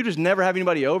messy, but you just never have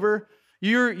anybody over,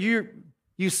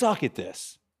 you suck at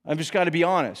this. I've just got to be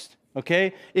honest,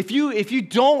 okay? If you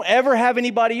don't ever have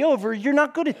anybody over, you're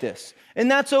not good at this. And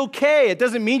that's okay. It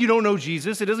doesn't mean you don't know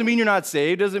Jesus. It doesn't mean you're not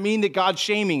saved. It doesn't mean that God's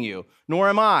shaming you, nor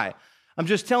am I. I'm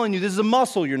just telling you, this is a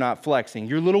muscle you're not flexing.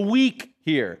 You're a little weak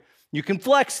here. You can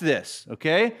flex this,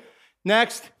 okay?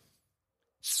 Next,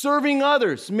 serving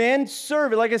others. Man,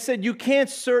 serve. Like I said, you can't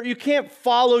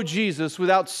follow Jesus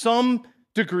without some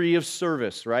degree of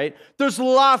service, right? There's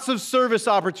lots of service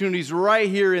opportunities right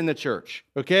here in the church,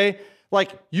 okay?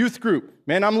 Like youth group,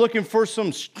 man, I'm looking for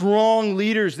some strong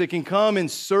leaders that can come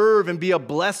and serve and be a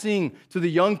blessing to the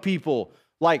young people.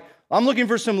 Like, I'm looking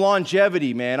for some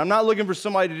longevity, man. I'm not looking for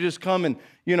somebody to just come and,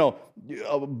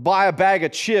 buy a bag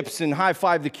of chips and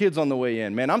high-five the kids on the way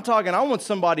in, man. I want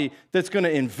somebody that's going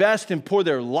to invest and pour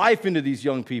their life into these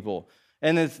young people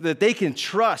and that they can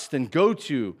trust and go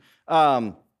to.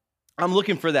 I'm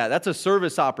looking for that. That's a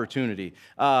service opportunity.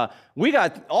 We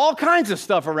got all kinds of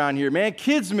stuff around here, man.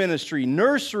 Kids ministry,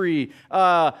 nursery,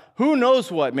 who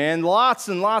knows what, man. Lots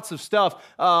and lots of stuff.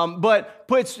 But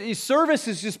service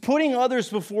is just putting others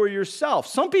before yourself.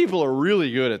 Some people are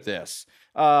really good at this.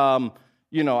 I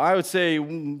would say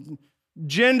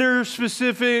gender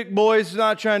specific, boys,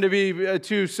 not trying to be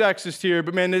too sexist here,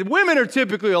 but man, women are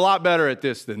typically a lot better at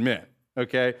this than men.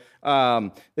 Okay,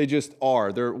 they just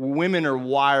are. Women are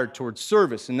wired towards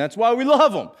service, and that's why we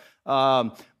love them.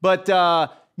 But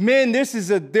Men, this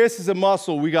is a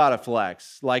muscle we gotta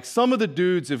flex. Like, some of the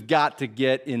dudes have got to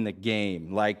get in the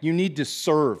game. Like, you need to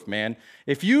serve, man.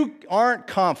 If you aren't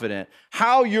confident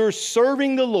how you're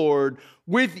serving the Lord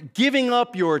with giving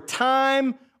up your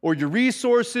time or your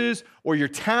resources or your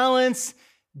talents,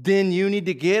 then you need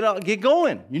to get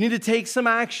going. You need to take some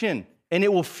action, and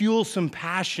it will fuel some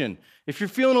passion. If you're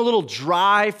feeling a little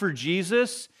dry for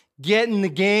Jesus, get in the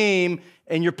game,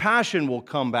 and your passion will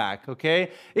come back,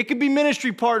 okay? It could be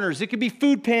ministry partners. It could be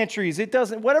food pantries.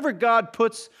 Whatever God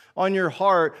puts on your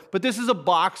heart, but this is a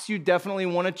box you definitely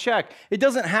want to check. You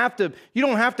don't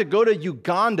have to go to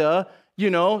Uganda,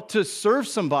 to serve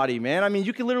somebody, man. I mean,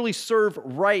 you can literally serve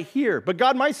right here, but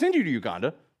God might send you to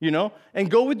Uganda, and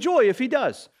go with joy if he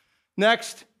does.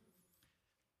 Next.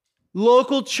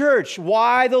 Local church.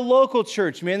 Why the local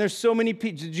church, man? There's so many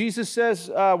people. Jesus says,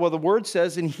 the word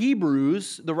says in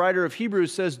Hebrews, the writer of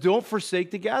Hebrews says, don't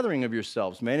forsake the gathering of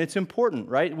yourselves, man. It's important,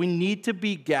 right? We need to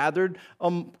be gathered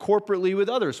corporately with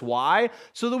others. Why?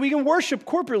 So that we can worship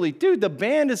corporately. Dude, the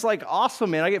band is like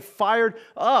awesome, man. I get fired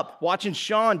up watching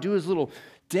Sean do his little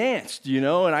dance, and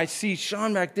I see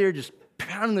Sean back there just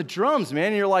pounding the drums, man.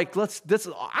 And you're like, this is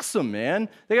awesome, man.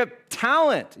 They got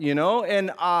talent,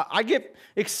 and I get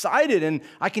excited, and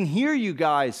I can hear you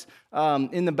guys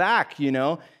in the back,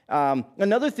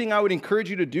 Another thing I would encourage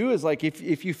you to do is, like,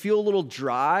 if you feel a little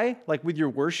dry, like with your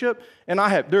worship, and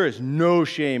there is no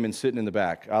shame in sitting in the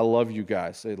back. I love you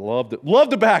guys. I love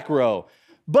the back row.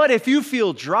 But if you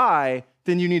feel dry,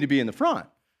 then you need to be in the front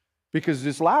because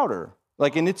it's louder,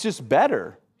 and it's just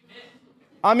better.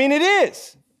 I mean, it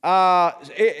is.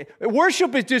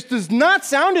 Worship, it just does not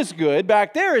sound as good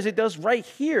back there as it does right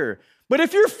here. But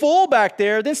if you're full back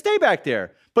there, then stay back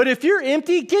there. But if you're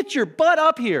empty, get your butt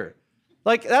up here.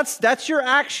 Like, that's your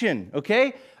action,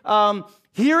 okay?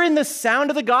 Hearing the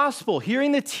sound of the gospel,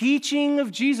 hearing the teaching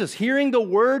of Jesus, hearing the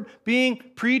word being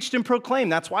preached and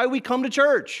proclaimed. That's why we come to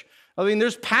church. I mean,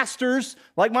 there's pastors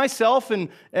like myself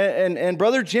and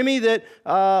Brother Jimmy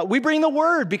that we bring the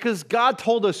word because God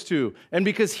told us to, and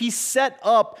because he set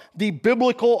up the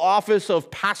biblical office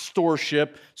of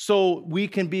pastorship so we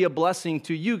can be a blessing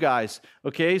to you guys,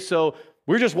 okay? So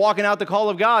we're just walking out the call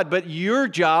of God, but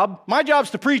my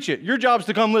job's to preach it. Your job's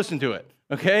to come listen to it,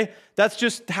 okay? That's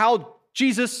just how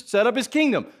Jesus set up his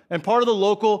kingdom and part of the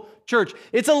local church.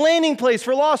 It's a landing place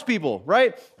for lost people,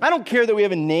 right? I don't care that we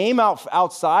have a name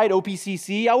outside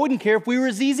OPCC. I wouldn't care if we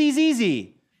were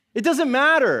ZZZZ. It doesn't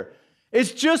matter.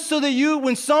 It's just so that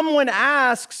when someone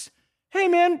asks, hey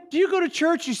man, do you go to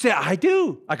church? You say, I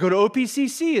do. I go to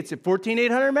OPCC. It's at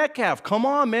 14800 Metcalf. Come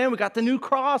on, man. We got the new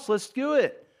cross. Let's do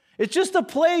it. It's just a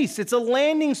place. It's a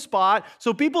landing spot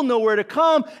so people know where to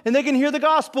come and they can hear the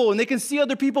gospel and they can see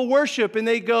other people worship and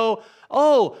they go,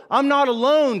 oh, I'm not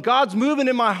alone. God's moving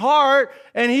in my heart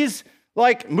and he's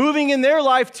like moving in their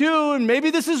life too, and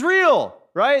maybe this is real,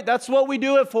 right? That's what we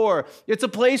do it for. It's a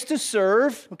place to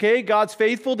serve, okay? God's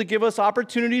faithful to give us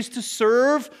opportunities to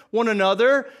serve one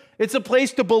another. It's a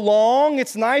place to belong.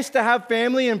 It's nice to have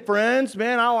family and friends.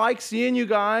 Man, I like seeing you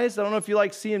guys. I don't know if you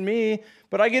like seeing me,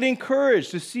 but I get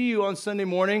encouraged to see you on Sunday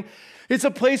morning. It's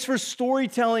a place for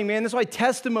storytelling, man. That's why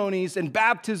testimonies and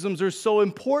baptisms are so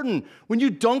important. When you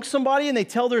dunk somebody and they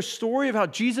tell their story of how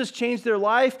Jesus changed their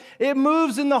life, it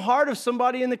moves in the heart of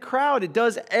somebody in the crowd. It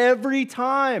does every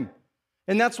time.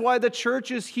 And that's why the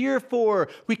church is here for.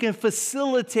 We can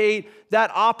facilitate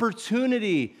that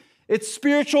opportunity. It's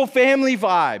spiritual family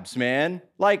vibes, man.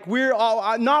 Like,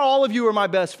 not all of you are my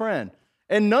best friend,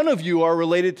 and none of you are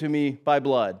related to me by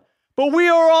blood. But we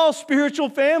are all spiritual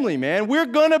family, man. We're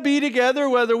going to be together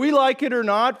whether we like it or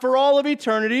not for all of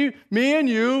eternity, me and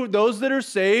you, those that are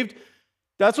saved.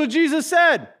 That's what Jesus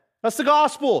said. That's the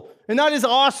gospel, and that is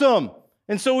awesome.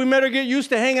 And so we better get used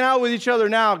to hanging out with each other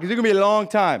now because it's going to be a long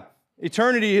time.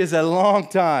 Eternity is a long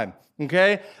time,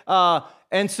 okay?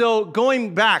 And so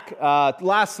going back,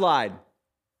 last slide.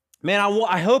 Man,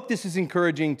 I hope this is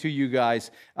encouraging to you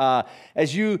guys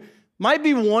as you might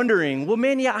be wondering, well,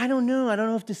 man, yeah, I don't know. I don't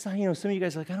know if some of you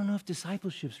guys are like, I don't know if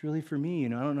discipleship's really for me. I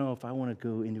don't know if I want to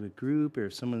go into a group or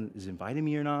if someone is inviting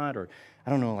me or not, or I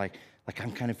don't know, like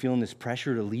I'm kind of feeling this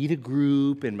pressure to lead a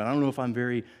group, but I don't know if I'm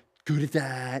very good at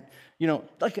that.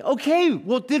 Okay,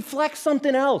 well, then flex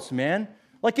something else, man.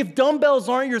 Like, if dumbbells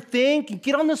aren't your thing,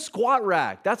 get on the squat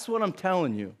rack. That's what I'm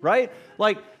telling you, right?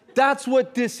 Like, that's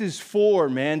what this is for,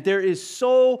 man. There is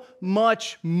so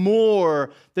much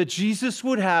more that Jesus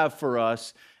would have for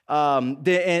us and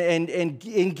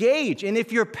engage. And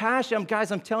if you're passionate,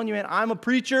 guys, I'm telling you, man, I'm a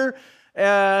preacher,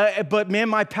 but, man,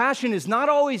 my passion is not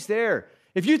always there.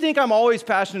 If you think I'm always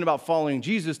passionate about following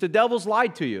Jesus, the devil's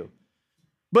lied to you.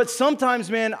 But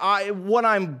sometimes, man,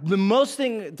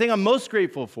 thing I'm most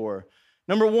grateful for,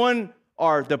 number one,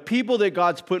 are the people that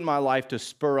God's put in my life to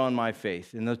spur on my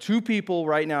faith. And the two people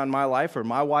right now in my life are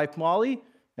my wife, Molly,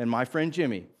 and my friend,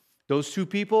 Jimmy. Those two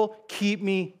people keep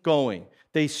me going.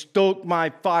 They stoke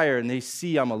my fire, and they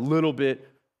see I'm a little bit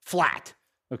flat,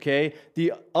 okay?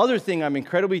 The other thing I'm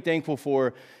incredibly thankful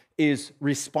for is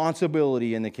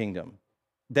responsibility in the kingdom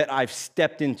that I've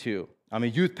stepped into. I'm a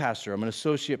youth pastor. I'm an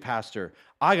associate pastor.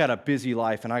 I got a busy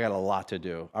life, and I got a lot to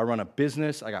do. I run a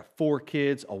business. I got 4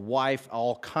 kids, a wife,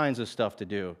 all kinds of stuff to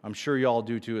do. I'm sure you all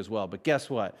do too as well. But guess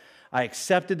what? I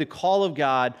accepted the call of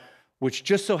God, which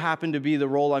just so happened to be the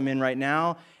role I'm in right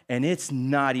now, and it's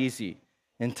not easy.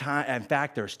 In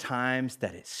fact, there's times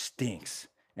that it stinks,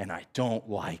 and I don't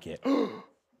like it.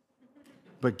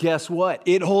 But guess what?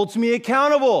 It holds me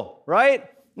accountable, right?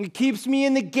 It keeps me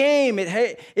in the game.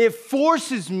 It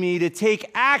forces me to take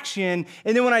action,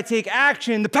 and then when I take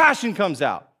action, the passion comes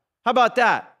out. How about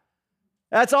that?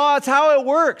 That's how it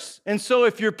works. And so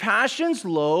if your passion's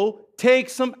low,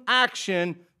 take some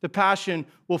action. The passion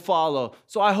will follow.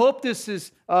 So I hope this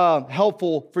is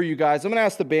helpful for you guys. I'm going to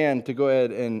ask the band to go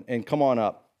ahead and come on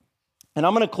up. And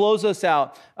I'm going to close us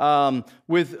out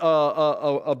with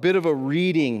a bit of a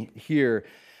reading here.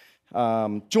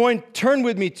 Turn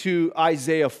with me to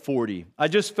Isaiah 40. I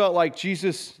just felt like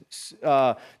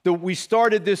we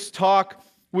started this talk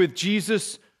with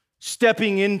Jesus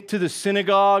stepping into the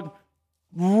synagogue,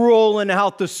 rolling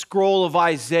out the scroll of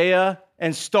Isaiah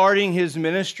and starting his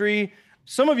ministry.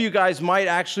 Some of you guys might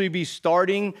actually be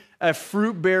starting a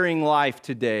fruit-bearing life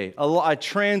today, a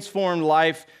transformed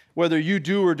life, whether you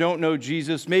do or don't know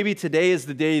Jesus. Maybe today is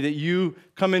the day that you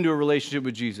come into a relationship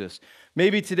with Jesus.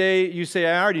 Maybe today you say,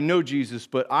 I already know Jesus,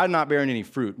 but I'm not bearing any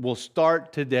fruit. We'll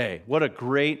start today. What a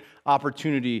great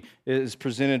opportunity is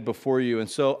presented before you. And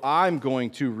so I'm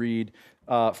going to read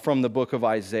from the book of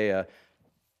Isaiah.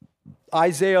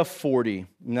 Isaiah 40.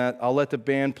 I'll let the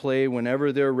band play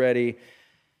whenever they're ready.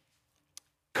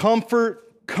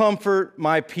 Comfort, comfort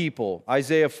my people.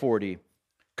 Isaiah 40.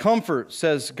 Comfort,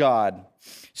 says God.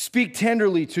 Speak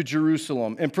tenderly to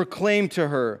Jerusalem and proclaim to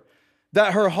her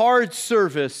that her hard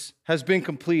service has been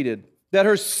completed, that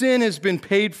her sin has been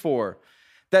paid for,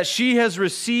 that she has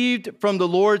received from the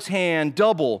Lord's hand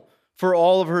double for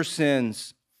all of her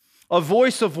sins. A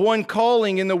voice of one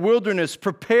calling in the wilderness,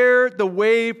 prepare the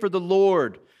way for the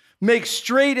Lord. Make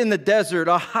straight in the desert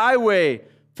a highway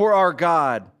for our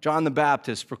God. John the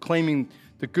Baptist proclaiming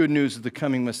the good news of the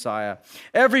coming Messiah.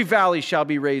 Every valley shall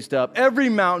be raised up, every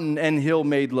mountain and hill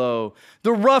made low.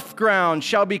 The rough ground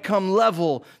shall become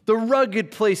level, the rugged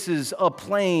places a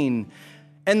plain.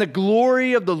 And the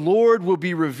glory of the Lord will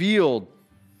be revealed,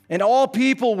 and all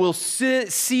people will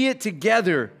see it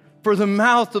together, for the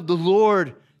mouth of the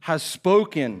Lord has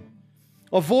spoken.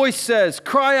 A voice says,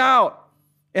 cry out.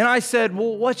 And I said,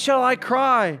 well, what shall I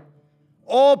cry?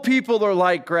 All people are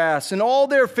like grass, and all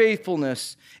their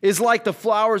faithfulness is like the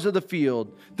flowers of the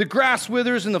field. The grass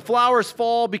withers and the flowers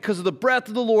fall because of the breath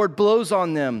of the Lord blows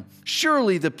on them.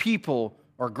 Surely the people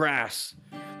are grass.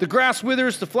 The grass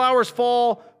withers, the flowers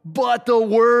fall, but the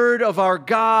word of our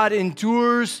God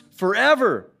endures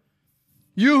forever.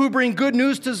 You who bring good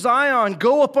news to Zion,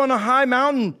 go up on a high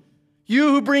mountain.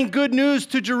 You who bring good news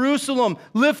to Jerusalem,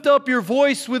 lift up your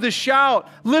voice with a shout.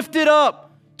 Lift it up.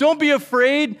 Don't be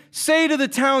afraid. Say to the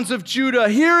towns of Judah,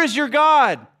 here is your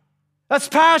God. That's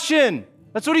passion.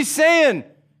 That's what he's saying.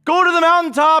 Go to the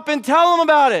mountaintop and tell them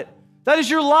about it. That is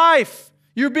your life.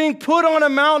 You're being put on a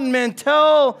mountain, man.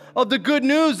 Tell of the good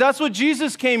news. That's what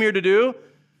Jesus came here to do.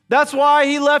 That's why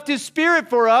he left his Spirit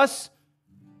for us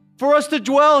to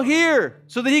dwell here,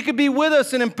 so that he could be with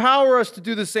us and empower us to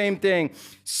do the same thing.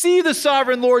 See, the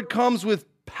sovereign Lord comes with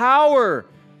power,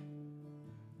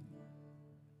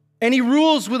 and he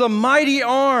rules with a mighty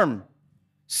arm.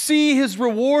 See, his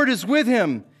reward is with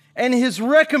him, and his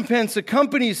recompense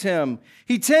accompanies him.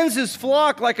 He tends his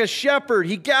flock like a shepherd.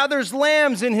 He gathers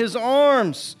lambs in his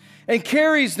arms and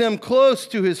carries them close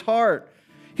to his heart.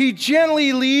 He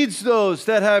gently leads those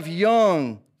that have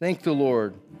young. Thank the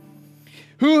Lord.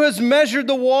 Who has measured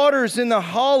the waters in the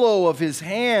hollow of his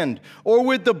hand, or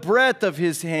with the breadth of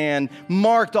his hand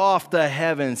marked off the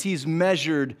heavens? He's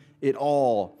measured it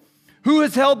all. Who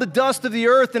has held the dust of the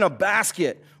earth in a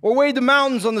basket, or weighed the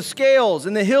mountains on the scales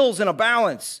and the hills in a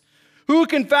balance? Who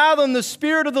can fathom the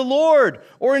Spirit of the Lord,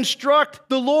 or instruct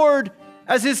the Lord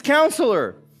as his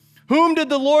counselor? Whom did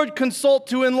the Lord consult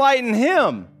to enlighten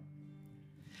him?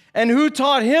 And who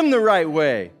taught him the right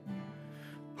way?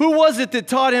 Who was it that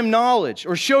taught him knowledge,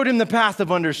 or showed him the path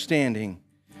of understanding?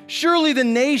 Surely the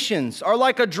nations are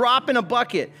like a drop in a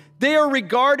bucket. They are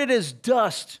regarded as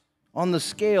dust on the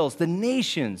scales. The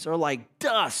nations are like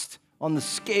dust on the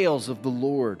scales of the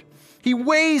Lord. He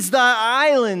weighs the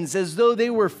islands as though they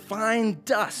were fine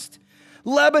dust.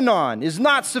 Lebanon is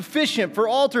not sufficient for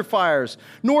altar fires,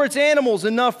 nor its animals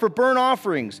enough for burnt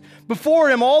offerings. Before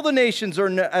him, all the nations are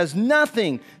as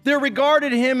nothing. They're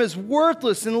regarded him as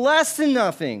worthless and less than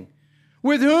nothing.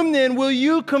 With whom then will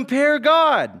you compare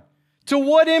God? To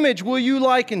what image will you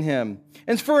liken him?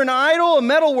 And for an idol, a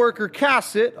metal worker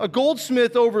casts it, a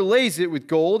goldsmith overlays it with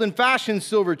gold and fashions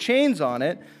silver chains on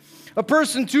it. A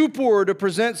person too poor to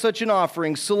present such an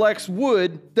offering selects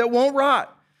wood that won't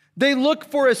rot. They look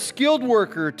for a skilled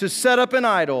worker to set up an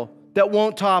idol that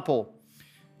won't topple.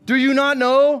 Do you not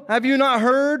know? Have you not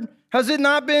heard? Has it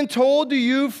not been told to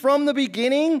you from the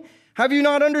beginning? Have you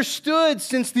not understood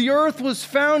since the earth was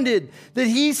founded that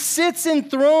he sits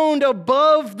enthroned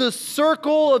above the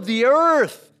circle of the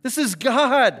earth? This is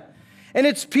God. And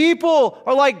its people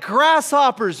are like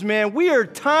grasshoppers, man. We are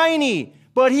tiny,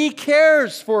 but he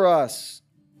cares for us.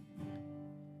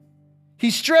 He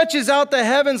stretches out the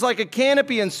heavens like a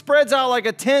canopy and spreads out like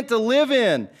a tent to live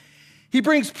in. He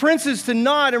brings princes to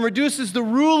naught and reduces the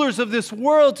rulers of this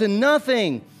world to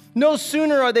nothing. No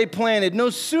sooner are they planted,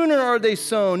 no sooner are they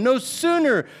sown, no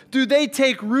sooner do they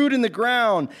take root in the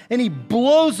ground, and he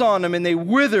blows on them and they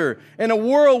wither, and a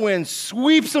whirlwind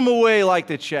sweeps them away like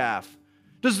the chaff.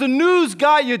 Does the news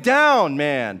got you down,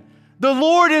 man? The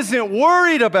Lord isn't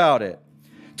worried about it.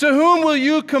 To whom will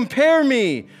you compare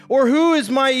me? Or who is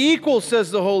my equal, says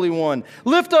the Holy One.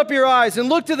 Lift up your eyes and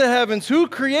look to the heavens. Who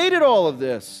created all of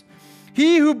this?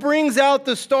 He who brings out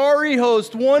the starry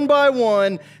host one by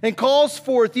one and calls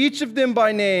forth each of them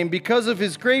by name because of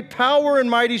his great power and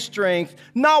mighty strength.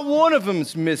 Not one of them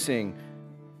is missing.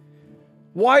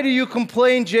 Why do you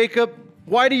complain, Jacob?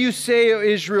 Why do you say, O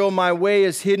Israel, my way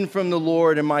is hidden from the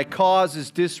Lord and my cause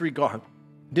is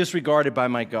disregarded by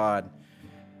my God?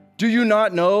 Do you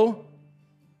not know?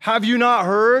 Have you not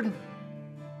heard?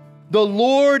 The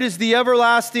Lord is the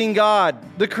everlasting God,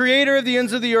 the creator of the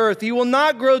ends of the earth. He will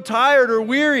not grow tired or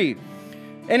weary,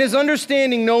 and his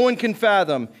understanding no one can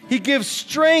fathom. He gives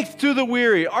strength to the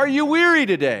weary. Are you weary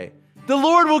today? The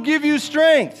Lord will give you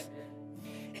strength.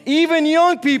 Even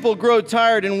young people grow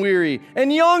tired and weary,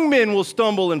 and young men will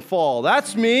stumble and fall.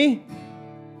 That's me.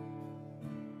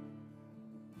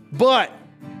 But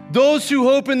those who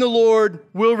hope in the Lord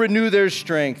will renew their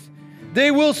strength. They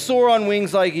will soar on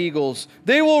wings like eagles.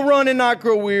 They will run and not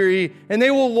grow weary, and they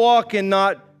will walk and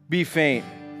not be faint.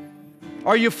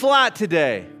 Are you flat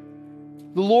today?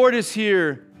 The Lord is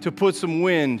here to put some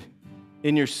wind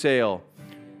in your sail.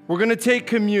 We're going to take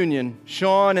communion.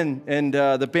 Sean and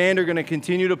the band are going to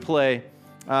continue to play.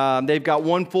 They've got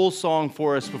one full song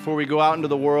for us before we go out into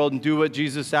the world and do what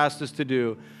Jesus asked us to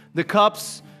do. The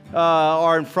cups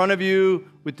are in front of you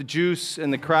with the juice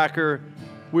and the cracker.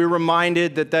 We're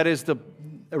reminded that that is the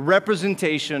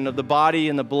representation of the body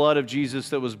and the blood of Jesus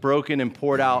that was broken and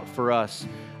poured out for us.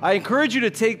 I encourage you to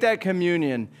take that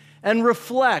communion and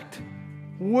reflect.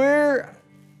 Where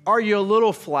are you a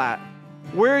little flat?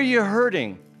 Where are you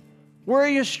hurting? Where are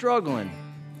you struggling?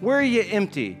 Where are you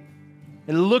empty?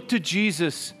 And look to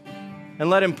Jesus and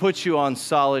let him put you on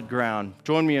solid ground.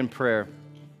 Join me in prayer.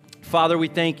 Father, we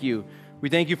thank you. We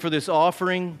thank you for this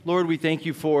offering. Lord, we thank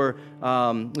you for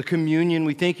the communion.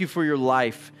 We thank you for your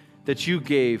life that you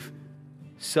gave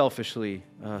selflessly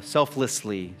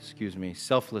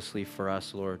for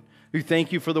us, Lord. We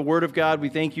thank you for the word of God. We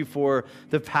thank you for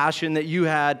the passion that you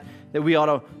had that we ought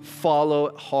to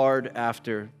follow hard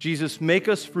after. Jesus, make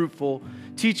us fruitful.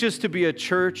 Teach us to be a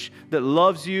church that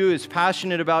loves you, is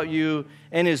passionate about you,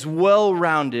 and is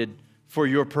well-rounded for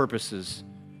your purposes.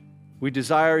 We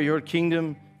desire your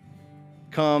kingdom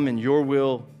come and your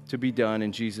will to be done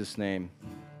in Jesus' name.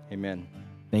 Amen.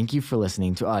 Thank you for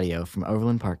listening to audio from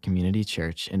Overland Park Community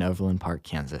Church in Overland Park,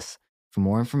 Kansas. For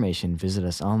more information, visit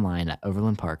us online at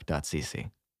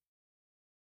overlandpark.cc.